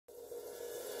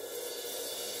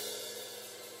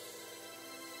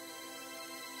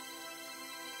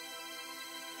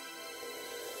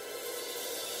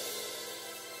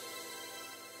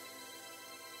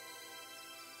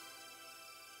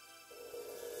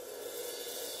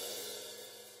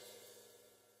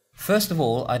First of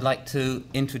all, I'd like to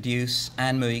introduce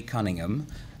Marie Cunningham.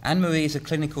 Marie is a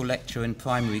clinical lecturer in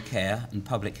primary care and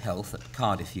public health at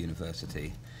Cardiff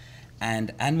University.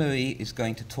 And Marie is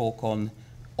going to talk on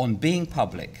being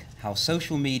public, how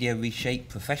social media reshape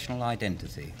professional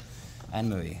identity.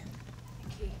 Marie.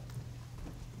 Thank you.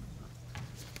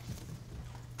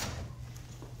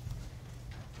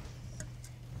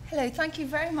 Hello, thank you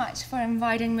very much for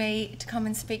inviting me to come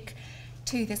and speak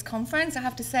to this conference. I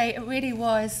have to say it really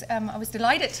was, I was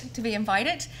delighted to be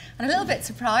invited and a little bit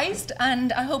surprised,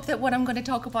 and I hope that what I'm going to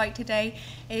talk about today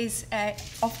is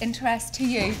of interest to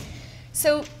you.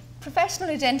 So, professional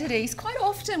identities, quite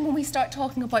often when we start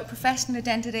talking about professional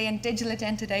identity and digital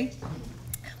identity,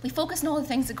 we focus on all the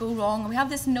things that go wrong, and we have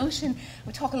this notion,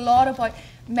 we talk a lot about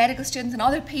medical students and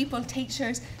other people,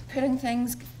 teachers, putting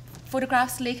things,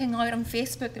 photographs leaking out on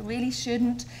Facebook that really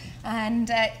shouldn't, and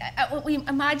we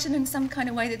imagine in some kind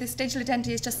of way that this digital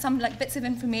identity is just some like bits of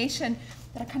information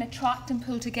that are kind of tracked and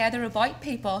pulled together about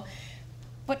people.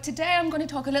 But today I'm going to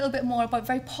talk a little bit more about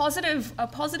a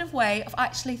positive way of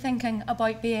actually thinking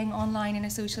about being online in a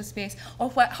social space,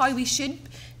 or how we should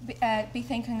be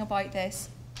thinking about this.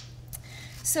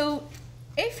 So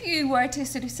if you were to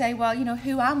sort of say, well, you know,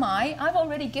 who am I? I've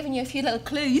already given you a few little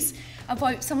clues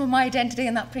about some of my identity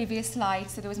in that previous slide.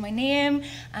 So there was my name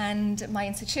and my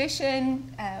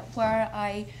institution,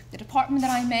 the department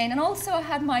that I'm in, and also I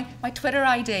had my Twitter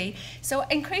ID. So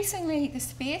increasingly the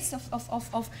space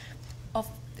of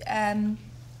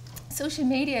social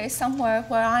media is somewhere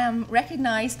where I am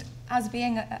recognised as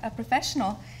being a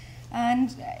professional.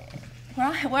 And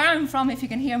where I'm from, if you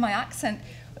can hear my accent,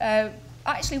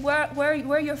 actually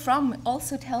where you're from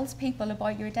also tells people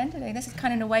about your identity. This is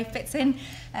kind of in a way fits in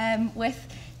with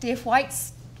Dave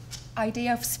White's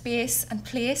idea of space and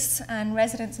place and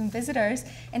residents and visitors.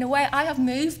 In a way, I have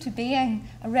moved to being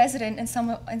a resident in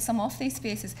some of these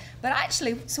spaces. But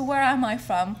actually, so where am I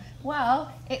from?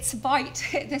 Well, it's about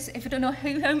this. If you don't know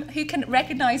who can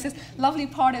recognise this lovely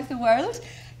part of the world,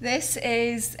 this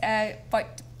is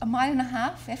about a mile and a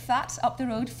half, if that, up the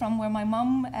road from where my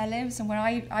mum lives and where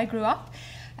I grew up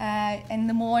in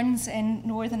the Mournes in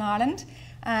Northern Ireland.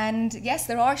 And yes,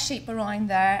 there are sheep around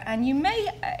there, and you may,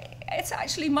 it's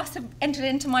actually must have entered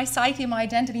into my psyche, my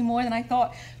identity more than I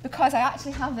thought, because I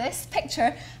actually have this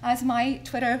picture as my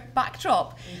Twitter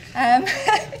backdrop.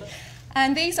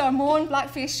 And these are Mourne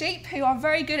black-faced sheep who are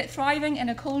very good at thriving in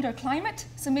a colder climate,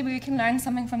 so maybe we can learn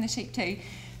something from the sheep too.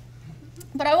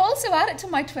 But I also added to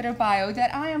my Twitter bio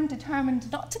that I am determined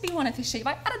not to be one of the sheep.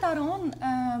 I added that on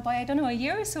by, I don't know, a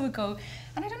year or so ago.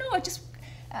 And I don't know,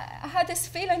 I had this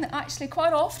feeling that actually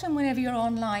quite often whenever you're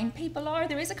online,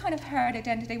 there is a kind of herd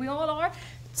identity. We all are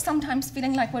sometimes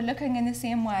feeling like we're looking in the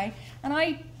same way. And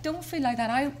I don't feel like that.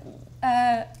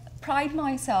 I pride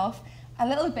myself a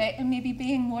little bit in maybe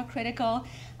being more critical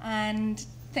and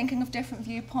thinking of different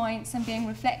viewpoints and being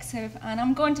reflexive. And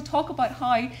I'm going to talk about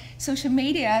how social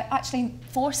media actually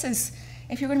forces,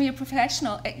 if you're going to be a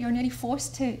professional, you're nearly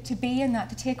forced to be in that,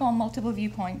 to take on multiple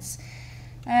viewpoints.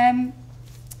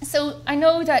 So I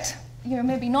know that you're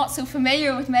maybe not so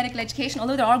familiar with medical education,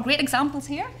 although there are great examples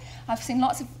here. I've seen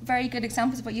lots of very good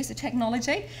examples about use of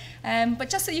technology. But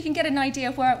just so you can get an idea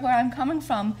of where I'm coming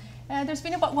from, there's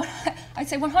been about, I'd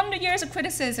say, 100 years of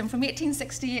criticism from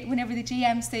 1868, whenever the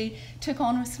GMC took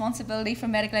on responsibility for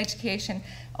medical education.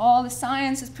 All the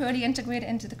science is poorly integrated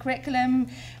into the curriculum.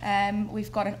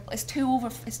 We've got it's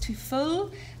too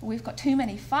full. We've got too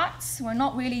many facts. We're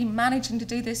not really managing to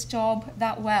do this job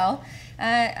that well.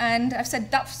 And I've said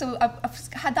that, so I've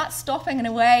had that stopping in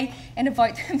a way in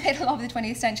about the middle of the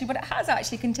 20th century, but it has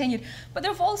actually continued. But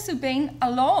there have also been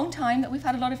a long time that we've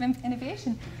had a lot of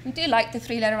innovation. We do like the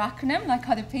three-letter acronym, like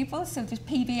other people. So there's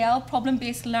PBL,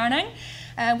 problem-based learning,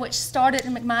 which started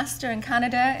in McMaster in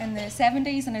Canada in the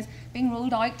 70s and is being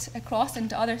rolled out across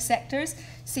into other sectors.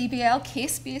 CBL,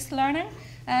 case-based learning.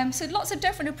 So lots of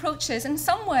different approaches. In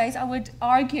some ways, I would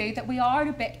argue that we are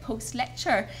a bit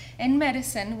post-lecture in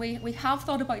medicine. We have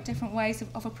thought about different ways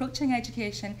of approaching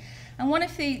education. And one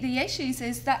of the issues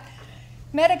is that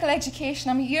medical education,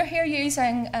 I mean, you're here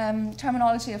using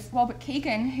terminology of Robert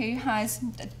Keegan, who has,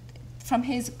 from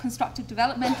his constructive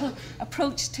developmental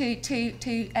approach to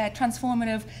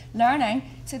transformative learning.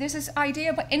 So there's this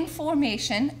idea about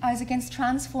information as against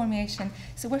transformation.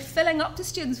 So we're filling up the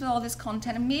students with all this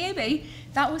content, and maybe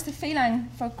that was the feeling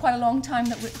for quite a long time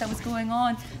that was going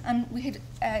on. And we had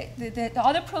the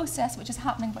other process which is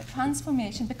happening about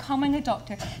transformation, becoming a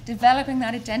doctor, developing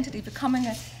that identity, becoming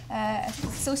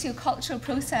socio-cultural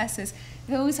processes.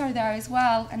 Those are there as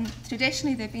well, and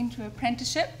traditionally they've been through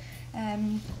apprenticeship.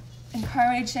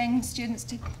 encouraging students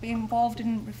to be involved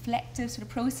in reflective sort of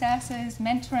processes,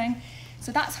 mentoring.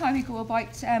 So that's how we go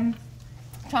about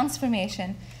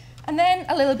transformation. And then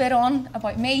a little bit on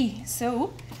about me.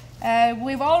 So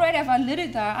we've already have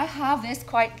alluded there, I have this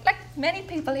quite, like many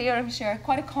people here I'm sure,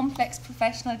 quite a complex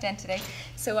professional identity.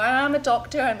 So I am a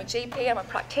doctor, I'm a GP, I'm a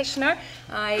practitioner.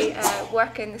 I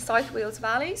work in the South Wales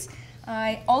Valleys.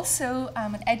 I also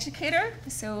am an educator,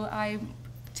 so I'm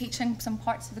teaching some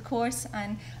parts of the course,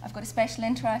 and I've got a special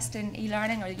interest in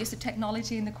e-learning or the use of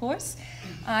technology in the course.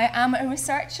 I am a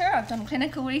researcher, I've done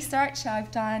clinical research,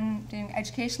 I've done doing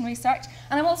education research,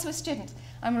 and I'm also a student.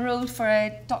 I'm enrolled for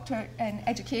a doctorate in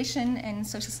education in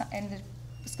the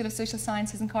School of Social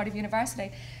Sciences in Cardiff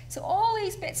University. So all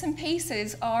these bits and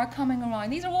pieces are coming around.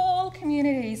 These are all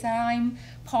communities that I'm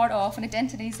part of and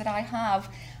identities that I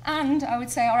have, and I would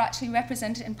say are actually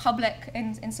represented in public,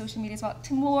 in social media as well,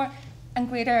 to more and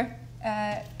greater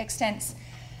extents.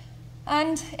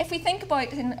 And if we think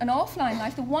about in an offline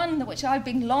life, the one that which I've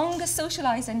been longest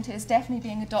socialised into is definitely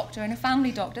being a doctor and a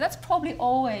family doctor. That's probably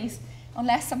always,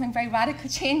 unless something very radical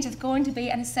changes, going to be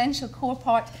an essential core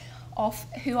part of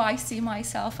who I see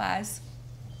myself as.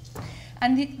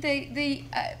 And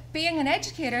being an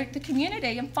educator, the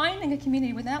community, and finding a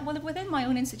community within that, well, within my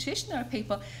own institution there are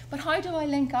people, but how do I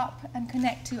link up and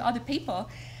connect to other people?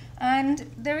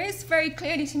 And there is very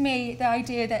clearly to me the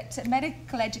idea that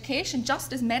medical education,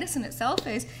 just as medicine itself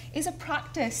is a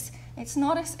practice. It's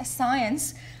not a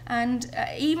science. And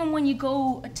even when you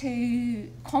go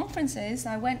to conferences,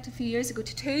 I went a few years ago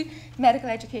to 2 medical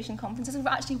education conferences,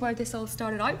 actually where this all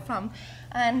started out from.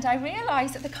 And I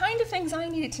realised that the kind of things I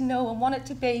needed to know and wanted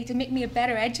to be to make me a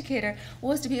better educator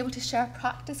was to be able to share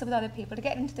practice with other people, to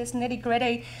get into this nitty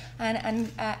gritty and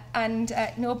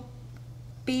you know,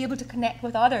 be able to connect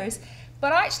with others.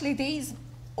 But actually these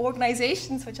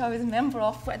organisations which I was a member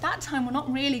of at that time were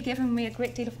not really giving me a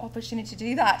great deal of opportunity to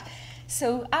do that.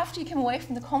 So after you came away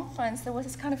from the conference, there was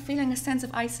this kind of feeling, a sense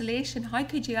of isolation. How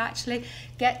could you actually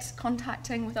get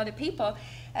contacting with other people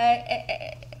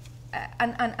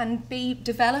and be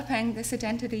developing this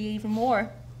identity even more?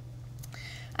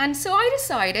 And so I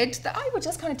decided that I would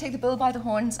just kind of take the bull by the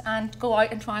horns and go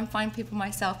out and try and find people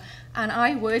myself, and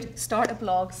I would start a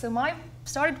blog. So my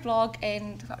started a blog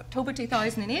in October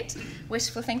 2008,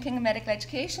 Wishful Thinking in Medical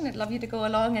Education. I'd love you to go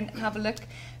along and have a look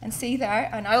and see there.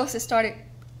 And I also started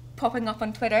popping up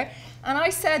on Twitter, and I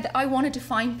said that I wanted to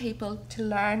find people to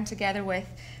learn together with.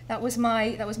 That was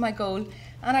my goal.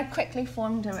 And I quickly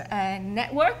formed a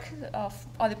network of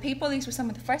other people. These were some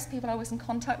of the first people I was in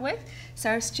contact with.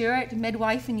 Sarah Stewart, a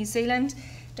midwife in New Zealand.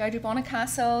 Deirdre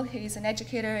Bonacastle, who's an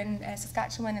educator in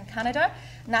Saskatchewan in Canada.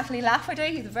 Natalie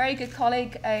Lafferty, who's a very good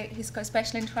colleague who's got a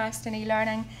special interest in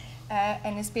e-learning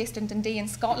and is based in Dundee in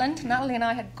Scotland. Natalie and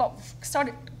I had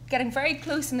started getting very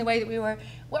close in the way that we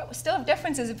still have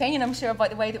differences of opinion, I'm sure, about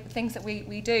the way that things that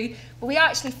we do. But we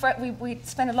actually, we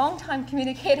spent a long time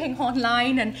communicating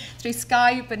online and through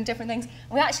Skype and different things.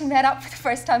 And we actually met up for the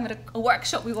first time at a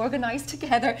workshop we organised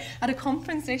together at a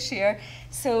conference this year.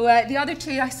 So the other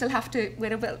 2 I still have to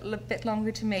wait a bit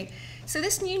longer to meet. So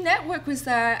this new network was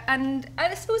there, and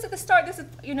I suppose at the start,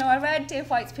 I read Dave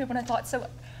White's paper and I thought,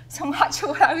 so much of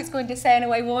what I was going to say in a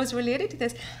way was related to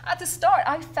this. At the start,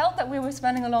 I felt that we were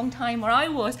spending a long time, or I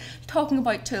was, talking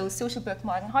about tools, social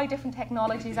bookmarking, how different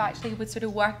technologies actually would sort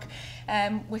of work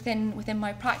within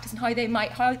my practice, and how they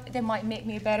might make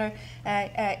me a better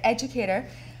educator.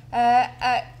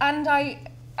 And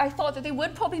I thought that they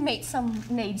would probably meet some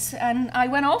needs, and I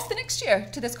went off the next year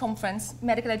to this conference,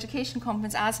 Medical Education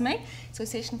Conference, ASME,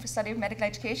 Association for Study of Medical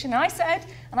Education, and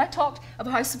I talked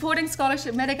about how supporting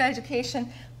scholarship in medical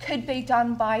education could be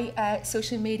done by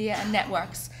social media and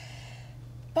networks.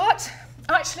 But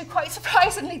actually, quite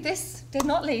surprisingly, this did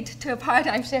not lead to a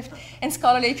paradigm shift in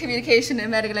scholarly communication in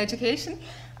medical education.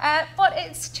 But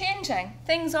it's changing.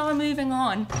 Things are moving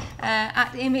on.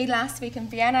 At AME last week in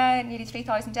Vienna, nearly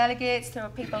 3,000 delegates. There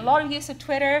were a lot of use of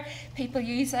Twitter, people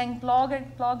using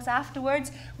blogs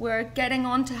afterwards. We're getting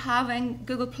on to having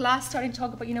Google Plus, starting to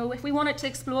talk about, if we wanted to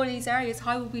explore these areas,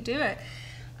 how would we do it?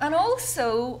 And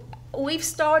also, we've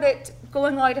started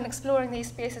going out and exploring these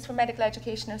spaces for medical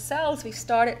education ourselves. We've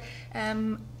started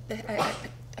a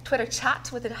Twitter chat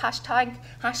with the hashtag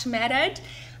 #MedEd,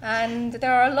 and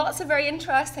there are lots of very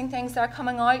interesting things that are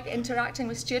coming out, interacting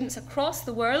with students across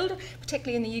the world,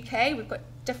 particularly in the UK. We've got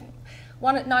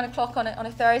one at 9 o'clock on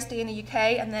a Thursday in the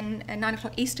UK, and then at 9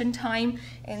 o'clock Eastern time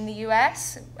in the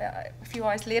US a few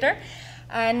hours later.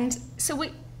 And so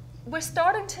we're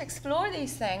starting to explore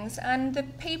these things, and the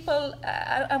people,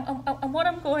 and what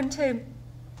I'm going to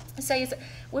say is that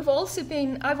I've also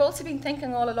been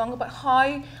thinking all along about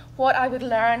what I would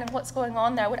learn and what's going on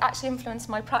there would actually influence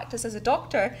my practice as a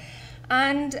doctor.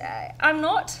 And I'm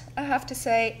not, I have to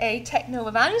say, a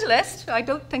techno-evangelist. I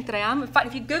don't think that I am. In fact,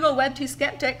 if you Google Web 2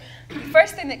 skeptic, the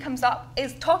first thing that comes up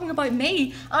is talking about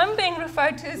me. I'm being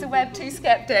referred to as a Web 2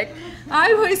 skeptic.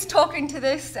 I was talking to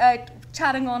this,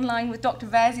 chatting online with Dr.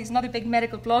 Vez, who's another big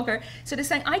medical blogger, sort of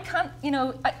saying, I can't,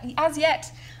 as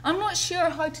yet, I'm not sure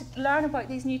how to learn about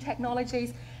these new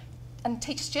technologies and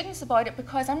teach students about it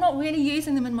because I'm not really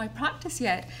using them in my practice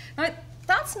yet. Now,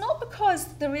 that's not because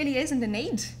there really isn't a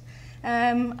need.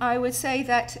 I would say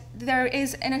that there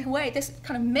is, in a way, this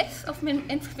kind of myth of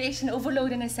information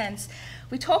overload in a sense.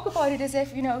 We talk about it as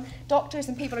if, doctors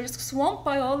and people are just swamped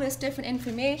by all this different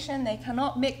information. They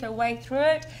cannot make their way through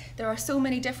it. There are so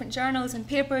many different journals and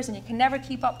papers and you can never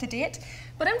keep up to date.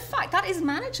 But in fact, that is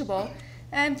manageable.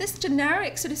 This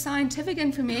generic sort of scientific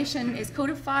information is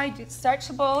codified, it's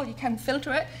searchable, you can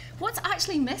filter it. What's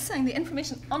actually missing, the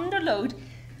information underload,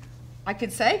 I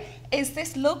could say, is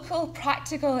this local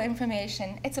practical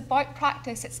information. It's about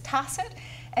practice, it's tacit.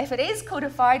 If it is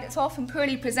codified, it's often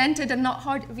poorly presented and not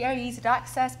very easy to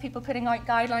access. People putting out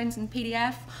guidelines in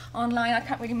PDF online, I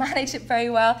can't really manage it very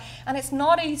well. And it's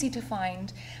not easy to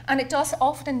find. And it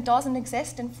often doesn't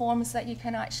exist in forms that you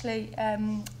can actually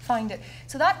find it.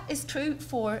 So that is true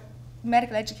for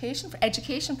medical education, for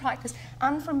education practice,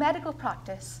 and for medical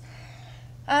practice.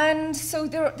 And so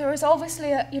there is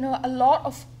obviously a lot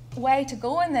of way to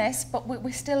go in this, but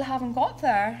we still haven't got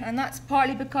there, and that's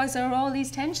partly because there are all these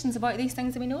tensions about these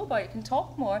things that we know about and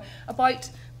talk more about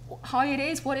how it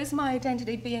is, what is my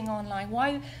identity being online,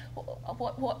 why,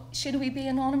 what should we be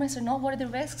anonymous or not, what are the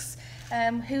risks,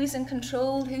 who's in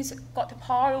control, who's got the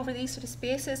power over these sort of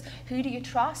spaces, who do you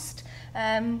trust,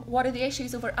 what are the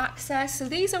issues over access. So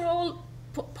these are all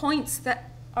points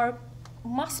that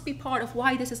must be part of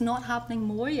why this is not happening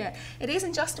more yet. It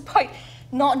isn't just about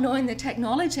not knowing the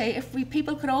technology. If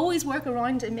people could always work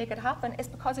around it and make it happen, it's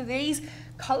because of these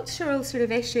cultural sort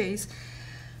of issues.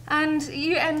 And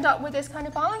you end up with this kind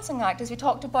of balancing act, as we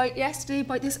talked about yesterday,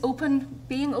 about this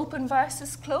being open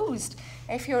versus closed.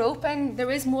 If you're open,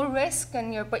 there is more risk,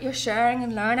 but you're sharing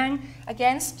and learning.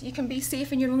 Against, you can be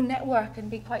safe in your own network and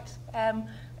be quite in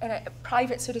a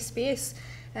private sort of space.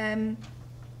 And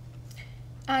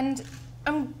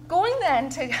I'm going then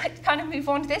to kind of move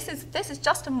on to this is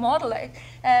just a model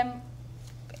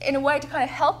in a way to kind of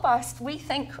help us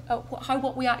rethink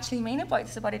what we actually mean about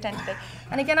this, about identity.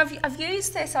 And again, I've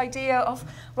used this idea of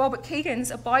Robert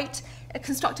Keegan's about a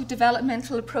constructive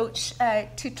developmental approach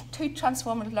to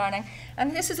transformative learning.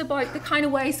 And this is about the kind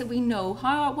of ways that we know,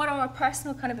 what are our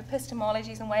personal kind of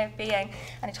epistemologies and way of being.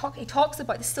 And he talks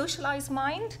about the socialized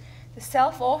mind, the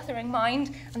self-authoring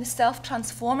mind, and the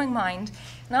self-transforming mind.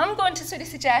 Now I'm going to sort of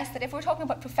suggest that if we're talking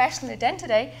about professional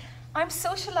identity, I'm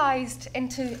socialized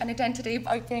into an identity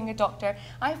about being a doctor.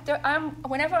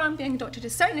 Whenever I'm being a doctor, to a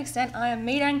certain extent, I am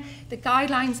meeting the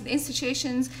guidelines and the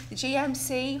institutions, the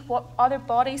GMC, what other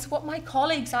bodies, what my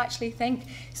colleagues actually think.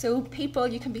 So people,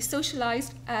 you can be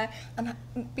socialized and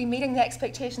be meeting the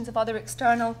expectations of other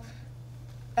external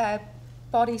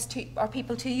bodies or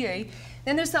people to you.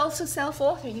 Then there's also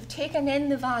self-authoring. You've taken in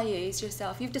the values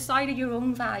yourself. You've decided your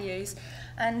own values.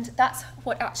 And that's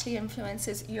what actually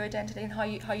influences your identity and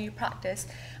how you practice.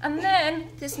 And then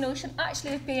this notion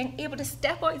actually of being able to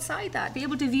step outside that, be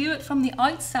able to view it from the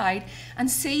outside and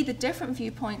see the different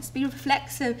viewpoints, be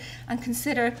reflexive and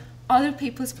consider other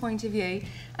people's point of view.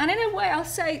 And in a way, I'll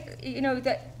say,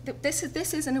 that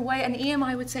this is in a way an aim,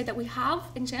 I would say, that we have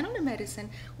in general medicine.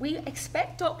 We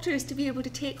expect doctors to be able to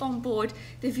take on board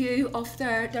the view of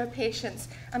their patients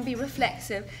and be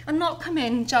reflexive and not come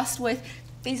in just with,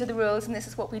 these are the rules and this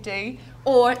is what we do,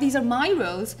 or these are my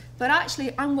rules, but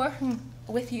actually I'm working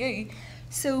with you.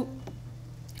 So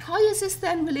how is this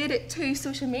then related to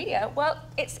social media? Well,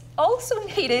 it's also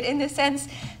needed in the sense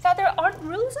that there aren't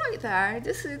rules out there.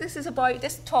 This is about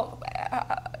this talk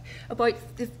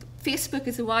about the Facebook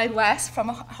is the Wild West from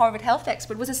a Harvard health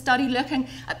expert was a study looking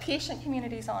at patient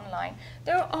communities online.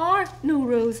 There are no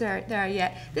rules there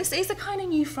yet. This is a kind of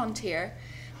new frontier.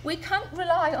 We can't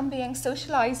rely on being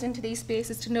socialised into these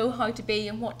spaces to know how to be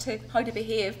and how to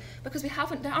behave, because there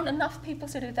aren't enough people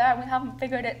sort of there and we haven't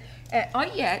figured it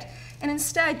out yet. And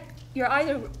instead, you're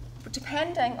either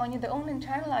depending on the own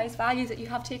internalised values that you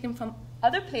have taken from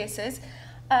other places,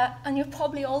 and you're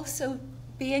probably also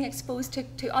being exposed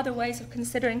to other ways of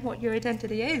considering what your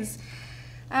identity is.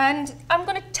 And I'm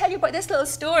going to tell you about this little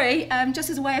story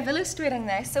just as a way of illustrating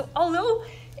this. So although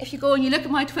if you go and you look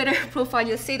at my Twitter profile,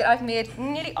 you'll see that I've made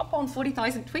nearly up on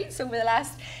 40,000 tweets over the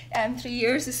last 3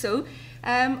 years or so.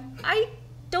 I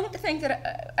don't think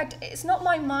that it's not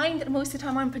my mind that most of the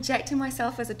time I'm projecting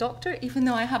myself as a doctor, even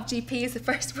though I have GP as the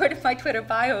first word of my Twitter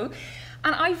bio.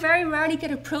 And I very rarely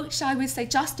get approached, I would say,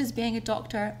 just as being a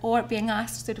doctor or being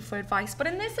asked sort of for advice. But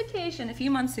on this occasion, a few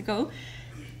months ago,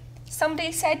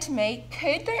 somebody said to me,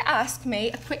 could they ask me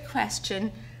a quick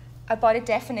question about a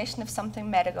definition of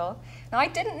something medical? Now, I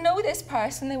didn't know this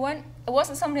person. It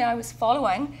wasn't somebody I was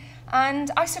following. And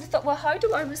I sort of thought, well, how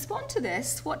do I respond to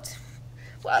this? Well,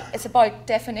 it's about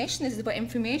definition. This is about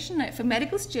information. If a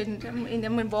medical student, I'm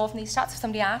involved in these chats, if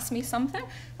somebody asks me something,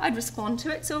 I'd respond to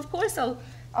it. So, of course, I'll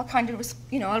kind of,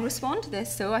 I'll respond to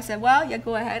this. So I said, well, yeah,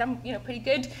 go ahead. I'm, pretty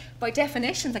good about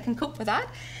definitions. I can cope with that.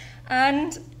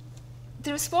 And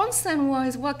the response then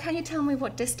was, well, can you tell me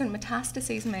what distant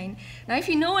metastases mean? Now, if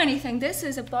you know anything, this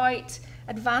is about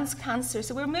advanced cancer.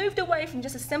 So we're moved away from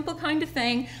just a simple kind of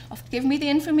thing of give me the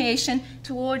information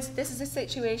towards this is a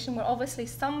situation where obviously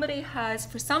somebody has,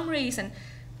 for some reason,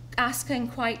 asking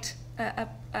quite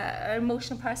an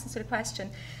emotional person sort of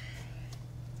question.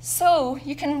 So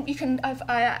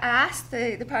I asked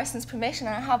the person's permission,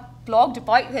 and I have blogged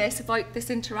about this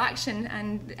interaction,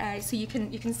 and so you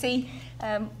can see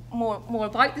more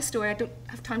about the story. I don't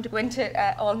have time to go into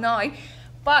it all now,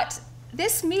 but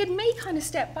this made me kind of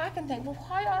step back and think, well,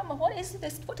 how am I? What is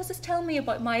this? What does this tell me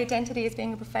about my identity as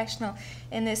being a professional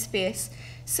in this space?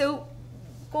 So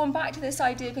going back to this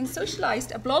idea of being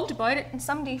socialised, I blogged about it, and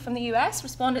somebody from the US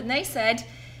responded, and they said,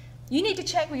 you need to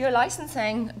check with your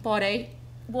licensing body.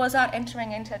 Was that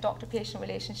entering into a doctor-patient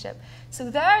relationship? So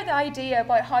there, the idea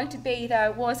about how to be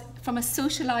there was from a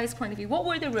socialised point of view. What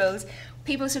were the rules?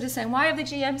 People sort of saying, why have the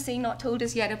GMC not told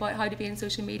us yet about how to be in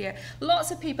social media?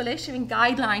 Lots of people issuing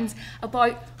guidelines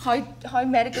about how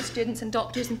medical students and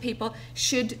doctors and people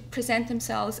should present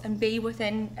themselves and be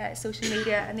within social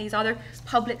media and these other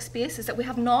public spaces that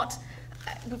we've not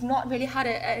really had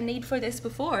a need for this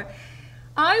before.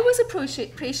 I was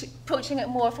approaching it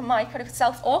more from my kind of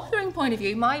self-authoring point of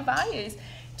view, my values.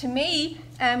 To me,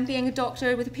 being a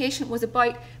doctor with a patient was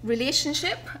about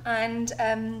relationship and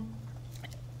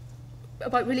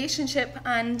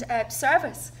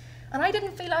service. And I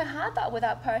didn't feel I had that with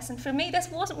that person. For me, this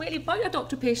wasn't really about a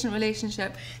doctor-patient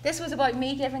relationship. This was about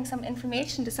me giving some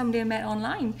information to somebody I met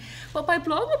online. But by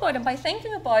blogging about it, by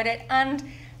thinking about it, and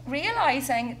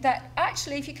realising that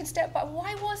actually, if you can step back,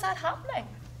 why was that happening?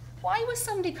 Why was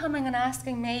somebody coming and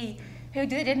asking me, who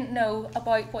they didn't know,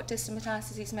 about what distant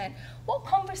metastases meant? What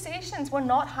conversations were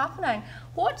not happening?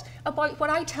 What about what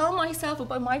I tell myself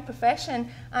about my profession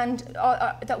and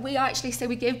that we actually say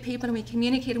we give people and we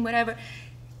communicate and whatever?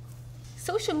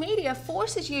 Social media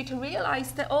forces you to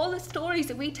realise that all the stories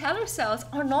that we tell ourselves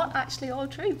are not actually all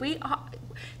true.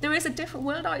 There is a different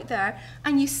world out there,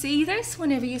 and you see this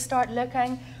whenever you start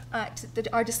looking at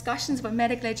our discussions about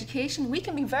medical education. We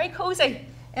can be very cosy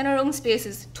in our own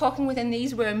spaces, talking within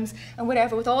these rooms and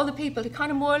whatever, with all the people who kind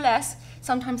of more or less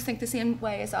sometimes think the same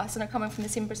way as us and are coming from the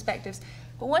same perspectives.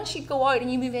 But once you go out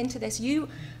and you move into this, you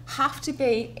have to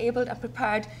be able and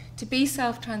prepared to be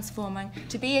self-transforming,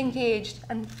 to be engaged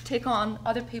and take on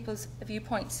other people's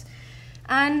viewpoints.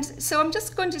 And so I'm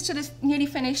just going to sort of nearly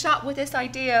finish up with this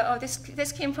idea of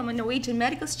this came from a Norwegian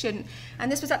medical student,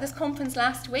 and this was at this conference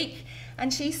last week,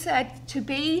 and she said to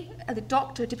be the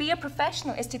doctor, to be a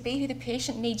professional is to be who the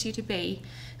patient needs you to be.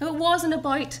 Now, it wasn't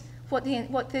about what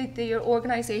your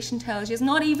organisation tells you. It's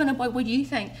not even about what you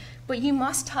think, but you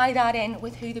must tie that in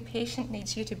with who the patient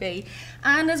needs you to be.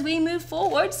 And as we move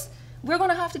forwards, we're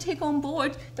going to have to take on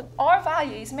board that our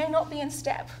values may not be in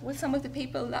step with some of the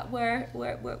people that we're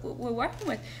working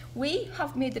with. We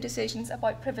have made the decisions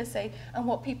about privacy and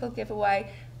what people give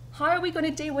away. How are we going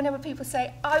to do whenever people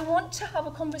say, I want to have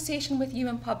a conversation with you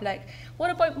in public? What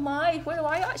about where do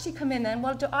I actually come in then?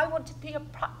 Well, do I want to be a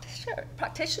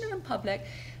practitioner in public?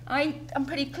 I'm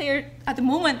pretty clear at the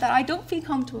moment that I don't feel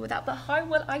comfortable with that, but how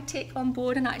will I take on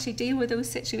board and actually deal with those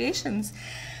situations?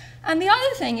 And the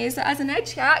other thing is that as an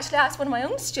educator, I actually asked one of my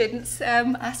own students,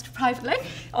 asked privately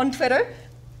on Twitter,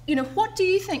 what do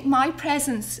you think my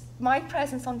presence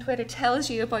on Twitter tells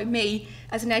you about me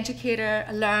as an educator,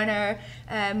 a learner,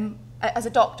 as a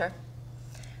doctor?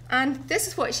 And this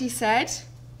is what she said.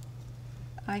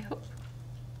 I hope.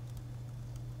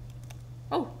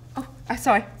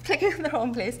 Sorry, clicking in the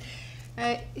wrong place.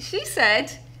 She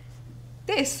said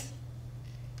this.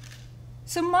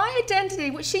 So my identity,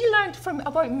 what she learned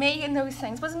about me and those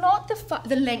things, was not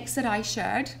the links that I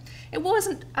shared. It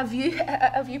wasn't a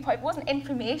viewpoint. It wasn't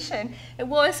information. It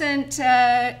wasn't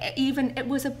it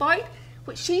was about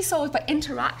what she saw was about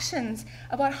interactions,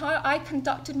 about how I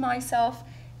conducted myself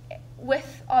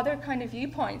with other kind of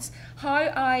viewpoints,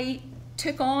 how I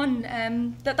took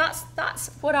on that's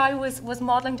what I was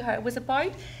modelling to her. It was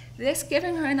about this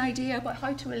giving her an idea about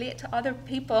how to relate to other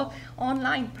people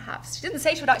online, perhaps. She didn't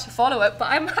say she would actually follow it, but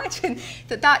I imagine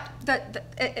that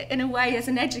in a way, as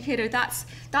an educator, that's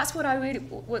what I really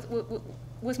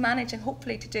was managing,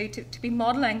 hopefully, to do, to be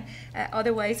modelling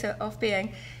other ways of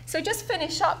being. So just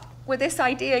finish up with this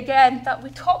idea again, that we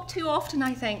talk too often,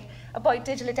 I think, about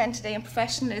digital identity and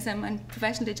professionalism and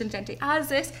professional digital identity as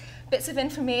this bits of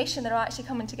information that are actually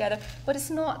coming together, but it's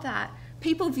not that.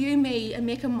 People view me and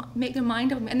make their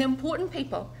mind up on me, and the important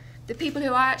people, the people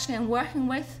who I actually am working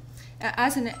with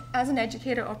as an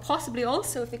educator, or possibly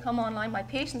also if they come online, my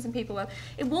patients and people, well,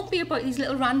 it won't be about these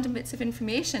little random bits of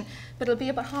information, but it'll be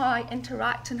about how I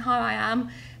interact and how I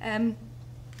am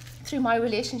through my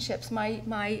relationships,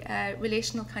 my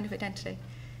relational kind of identity.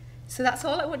 So that's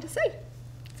all I want to say.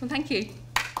 So thank you.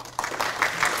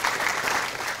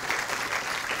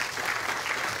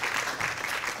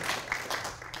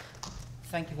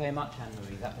 Thank you very much,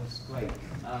 Anne-Marie. That was great.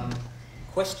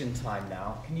 Question time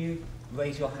now. Can you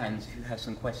raise your hands if you have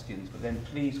some questions, but then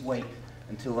please wait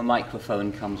until the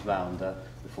microphone comes round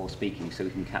before speaking so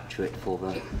we can capture it for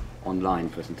the online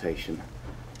presentation.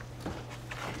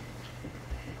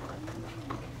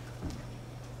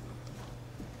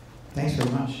 Thanks very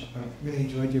much. I really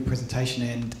enjoyed your presentation,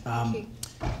 and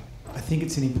I think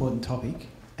it's an important topic,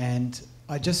 and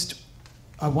I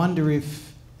wonder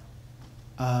if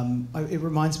it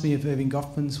reminds me of Irving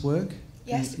Goffman's work.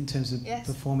 Yes. In terms of yes.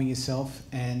 performing yourself,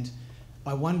 and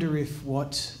I wonder if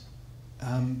I'd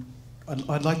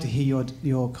like to hear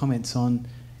your comments on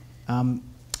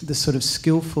the sort of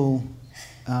skillful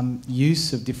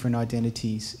use of different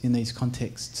identities in these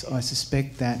contexts. I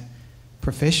suspect that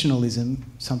professionalism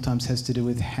sometimes has to do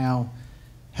with how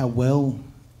well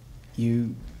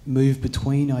you move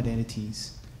between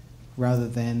identities rather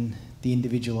than the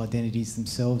individual identities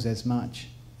themselves as much,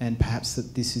 and perhaps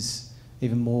that this is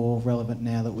even more relevant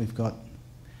now that we've got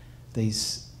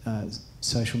these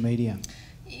social media.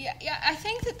 Yeah, I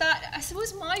think that I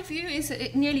suppose my view is that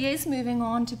it nearly is moving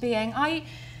on to being. I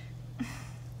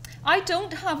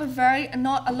don't have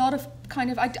not a lot of kind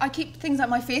of, I keep things like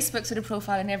my Facebook sort of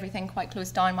profile and everything quite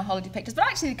close down, my holiday pictures, but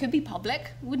actually it could be public,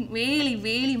 it wouldn't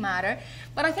really matter.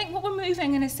 But I think what we're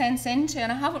moving in a sense into,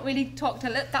 and I haven't really talked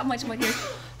that much about here,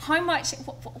 how much,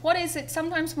 what is it,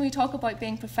 sometimes when we talk about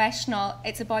being professional,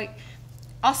 it's about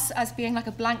us as being like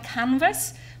a blank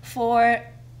canvas for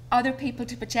other people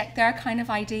to project their kind of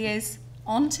ideas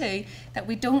onto, that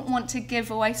we don't want to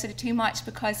give away sort of too much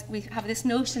because we have this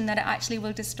notion that it actually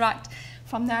will distract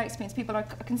from their experience. People are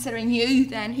considering you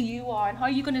then, who you are, and how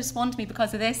are you going to respond to me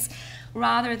because of this,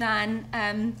 rather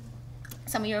than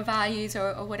some of your values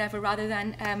or whatever, rather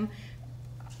than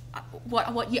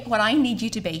what I need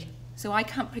you to be. So I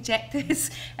can't project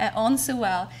this on so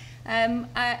well. And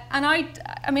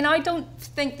I mean, I don't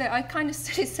think that, I kind of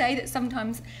say that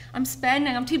sometimes I'm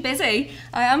too busy,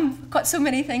 got so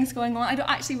many things going on, I don't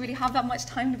actually really have that much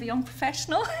time to be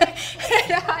unprofessional.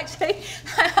 Actually,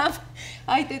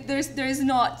 there's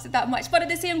not that much, but at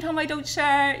the same time I don't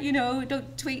share,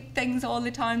 don't tweet things all the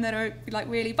time that are like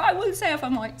really, but I will say if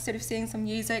I'm like sort of seeing some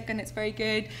music and it's very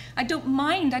good, I don't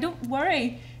mind, I don't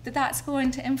worry that that's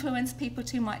going to influence people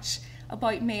too much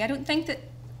about me. I don't think that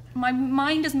my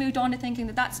mind has moved on to thinking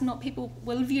that that's not, people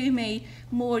will view me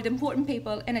more, the important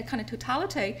people, in a kind of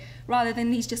totality rather than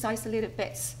these just isolated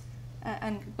bits.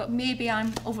 But maybe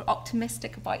I'm over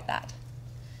optimistic about that.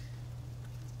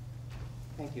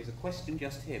 Thank you. There's a question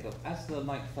just here, but as the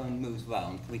microphone moves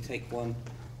round, can we take one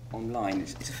online?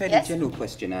 It's a fairly general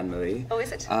question, Anne-Marie. Oh,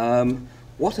 is it?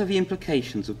 What are the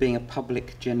implications of being a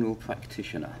public general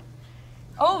practitioner?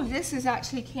 Oh, this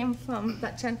actually came from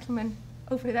that gentleman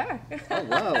over there. Oh,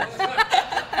 wow.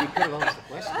 You could have asked the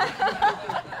question.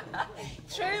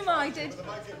 True-minded.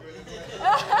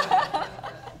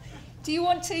 Do you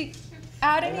want to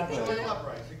add anything to it?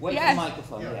 Wait for the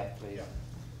microphone, please.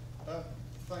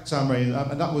 Thanks, Anne-Marie.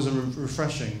 And that was a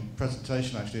refreshing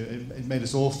presentation, actually. It made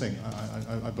us all think,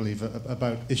 I believe,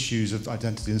 about issues of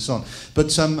identity and so on. But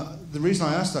the reason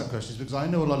I asked that question is because I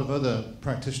know a lot of other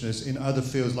practitioners in other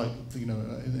fields, like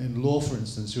in law, for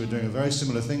instance, who are doing a very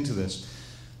similar thing to this.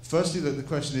 Firstly, the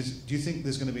question is, do you think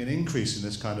there's going to be an increase in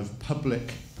this kind of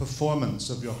public performance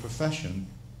of your profession?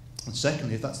 And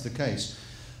secondly, if that's the case,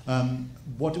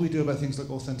 what do we do about things like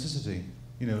authenticity?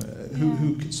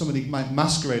 Somebody might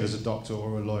masquerade as a doctor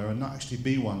or a lawyer and not actually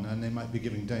be one, and they might be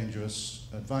giving dangerous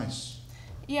advice.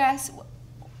 Yes.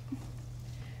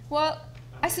 Well,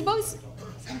 I suppose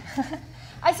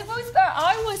that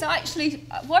I was actually,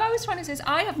 what I was trying to say is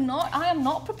I am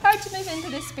not prepared to move into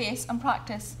this space and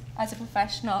practice as a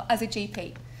professional, as a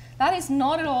GP. That is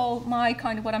not at all my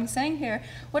kind of what I'm saying here.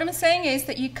 What I'm saying is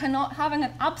that you cannot having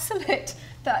an absolute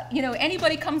that, you know,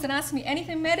 anybody comes and asks me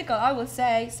anything medical, I will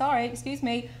say, sorry, excuse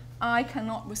me, I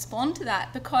cannot respond to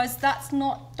that, because that's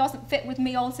not, doesn't fit with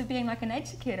me also being like an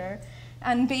educator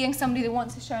and being somebody that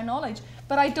wants to share knowledge.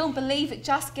 But I don't believe that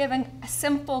just giving a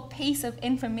simple piece of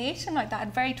information like that,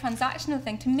 a very transactional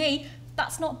thing, to me,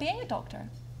 that's not being a doctor.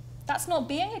 That's not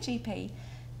being a GP.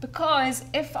 Because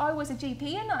if I was a GP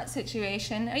in that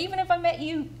situation, or even if I met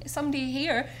you, somebody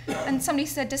here, and somebody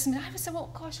said this, and I would say,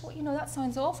 well, gosh, what, you know, that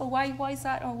sounds awful. Why is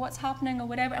that, or what's happening, or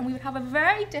whatever, and we would have a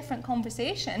very different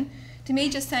conversation to me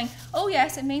just saying, oh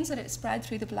yes, it means that it's spread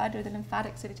through the blood or the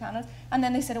lymphatic sort of channels, and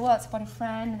then they said, oh, well, it's about a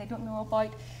friend, and they don't know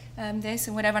about this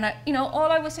and whatever, and I, you know,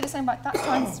 all I was sort of saying about that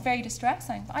sounds very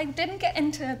distressing. But I didn't get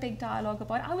into a big dialogue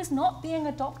about it. I was not being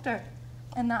a doctor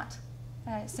in that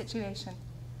situation.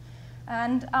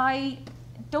 And I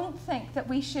don't think that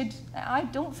we should, I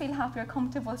don't feel happy or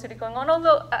comfortable sort of going on,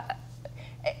 although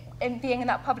in being in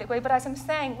that public way, but as I'm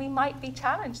saying, we might be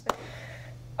challenged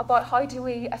about how do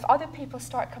we, if other people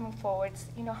start coming forwards,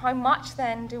 you know, how much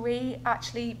then do we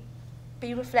actually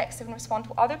be reflexive and respond to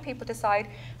what other people decide?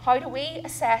 How do we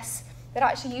assess that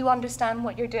actually you understand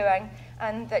what you're doing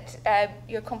and that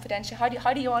you're confidential?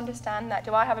 How do you understand that?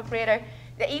 Do I have a greater,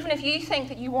 that even if you think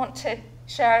that you want to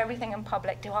share everything in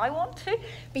public, do I want to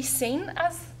be seen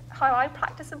as how I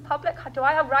practice in public? Do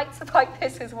I have rights about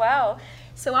this as well?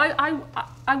 So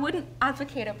I wouldn't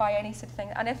advocate it by any sort of thing.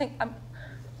 And I think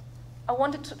I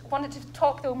wanted to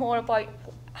talk though more about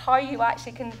how you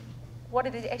actually can, what are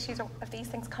the issues if these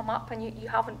things come up and you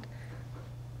haven't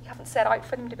set out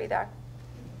for them to be there.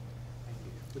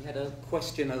 We had a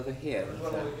question over here.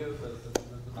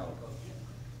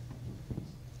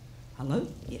 Hello?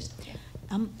 Yes.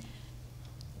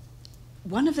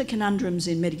 One of the conundrums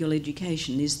in medical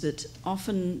education is that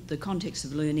often the context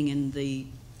of learning and the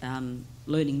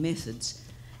learning methods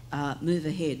move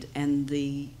ahead, and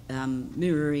the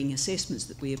mirroring assessments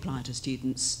that we apply to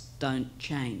students don't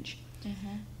change.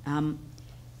 Mm-hmm.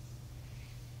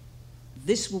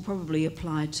 This will probably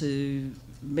apply to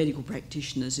medical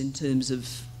practitioners in terms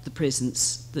of the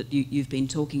presence that you've been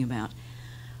talking about.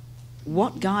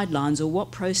 What guidelines or what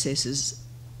processes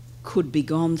could be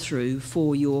gone through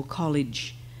for your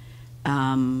college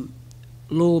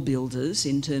law builders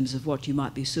in terms of what you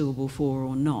might be suitable for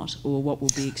or not, or what will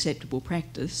be acceptable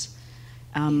practice?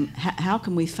 How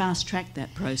can we fast track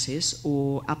that process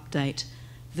or update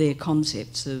their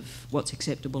concepts of what's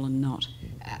acceptable and not?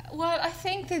 Well, I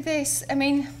think that this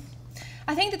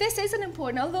isn't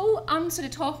important, although I'm sort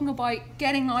of talking about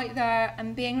getting out there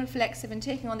and being reflexive and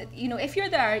taking on it. You know, if you're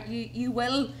there, you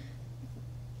will,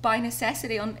 by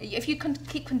necessity, if you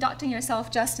keep conducting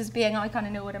yourself just as being, I kind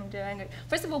of know what I'm doing.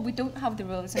 First of all, we don't have the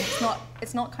rules, and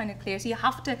it's not kind of clear. So you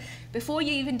have to, before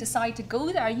you even decide to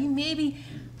go there, you maybe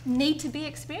need to be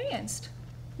experienced.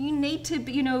 You need to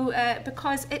be, you know,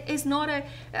 because it is not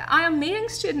I am meeting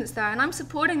students there and I'm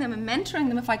supporting them and mentoring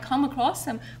them if I come across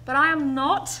them, but I am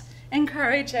not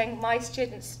encouraging my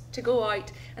students to go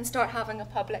out and start having a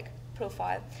public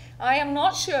profile. I am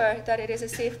not sure that it is a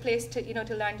safe place to, you know,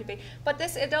 to learn to be. But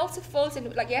it also falls in,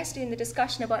 like yesterday in the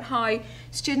discussion about how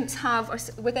students have, or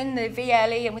within the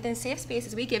VLE and within safe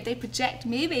spaces we give, they project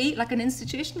maybe like an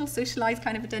institutional socialised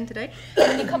kind of identity,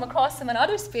 and then you come across them in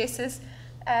other spaces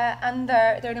and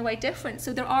they're in a way different.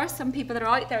 So there are some people that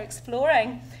are out there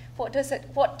exploring what does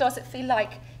it feel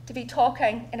like to be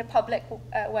talking in a public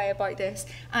way about this,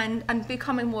 and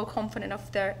becoming more confident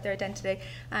of their identity.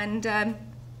 And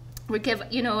we give,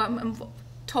 you know, I'm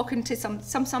talking to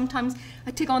sometimes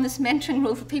I take on this mentoring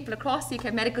role for people across the UK.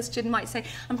 A medical student might say,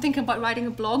 I'm thinking about writing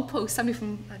a blog post, somebody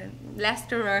from, I don't know,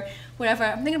 Leicester or wherever,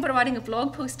 I'm thinking about writing a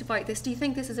blog post about this. Do you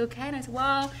think this is okay? And I said,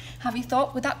 well, have you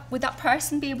thought, would that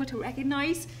person be able to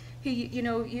recognise who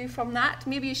you from that?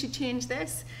 Maybe you should change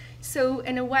this. So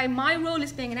in a way, my role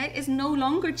as being an ed is no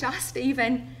longer just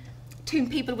even to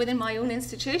people within my own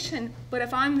institution, but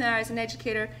if I'm there as an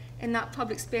educator in that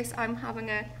public space, I'm having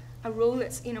a role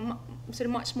that's, you know, sort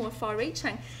of much more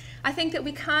far-reaching. I think that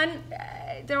we can,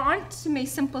 there aren't to me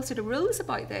simple sort of rules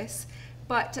about this,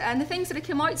 but the things that have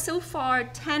come out so far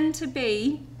tend to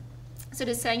be sort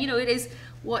of saying, you know, it is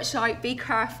watch out, be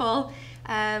careful,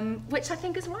 which I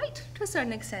think is right to a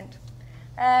certain extent.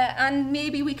 And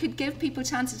maybe we could give people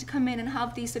chances to come in and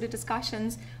have these sort of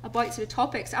discussions about sort of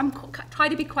topics. I'm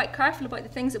trying to be quite careful about the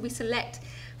things that we select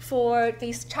for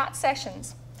these chat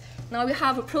sessions. Now, we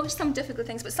have approached some difficult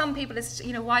things, but some people, it's,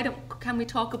 you know, can we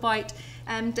talk about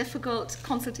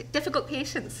difficult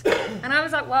patients? And I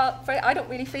was like, well, I don't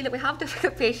really feel that we have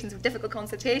difficult patients with difficult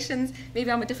consultations. Maybe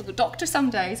I'm a difficult doctor some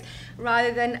days,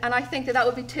 rather than, and I think that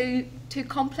would be too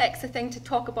complex a thing to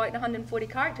talk about in 140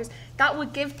 characters. That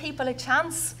would give people a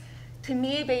chance to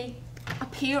maybe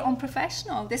appear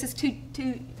unprofessional. This is too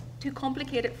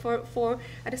complicated for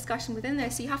a discussion within there,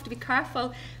 so you have to be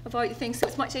careful about the things. So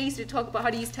it's much easier to talk about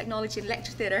how to use technology in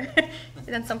lecture theatre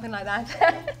than something like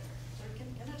that.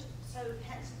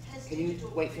 Can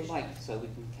you wait for Mike so we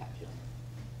can capture?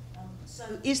 So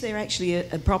is there actually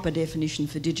a proper definition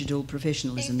for digital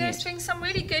professionalism There's yet? been some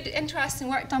really good, interesting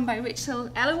work done by Rachel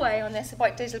Ellaway on this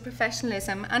about digital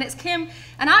professionalism, and it's came,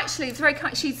 and actually it's very,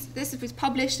 this was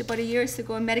published about a year or so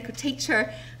ago in Medical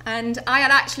Teacher, and I had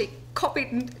actually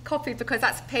copied because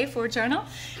that's a paid-for journal.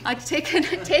 I'd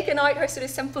taken out her sort of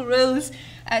simple rules,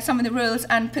 some of the rules,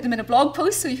 and put them in a blog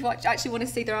post. So if you actually want to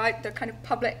see, they're out, they're kind of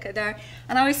public there.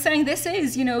 And I was saying, this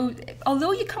is, you know,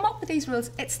 although you come up with these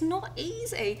rules, it's not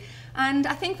easy. And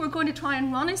I think we're going to try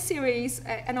and run a series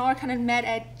in our kind of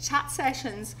med-ed chat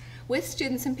sessions with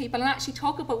students and people, and actually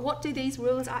talk about what do these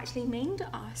rules actually mean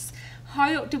to us.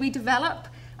 How do we develop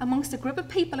amongst a group of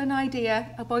people an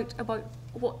idea about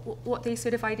what these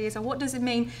sort of ideas are? What does it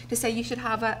mean to say you should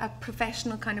have a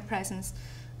professional kind of presence?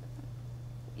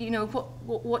 You know,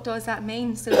 what does that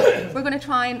mean? So we're going to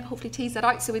try and hopefully tease that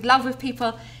out. So we'd love if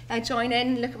people join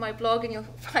in, look at my blog, and you'll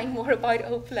find more about it,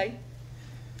 hopefully.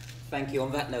 Thank you.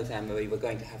 On that note, Anne-Marie, we're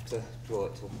going to have to draw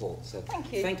it to a halt. So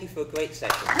thank you. Thank you for a great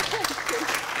session.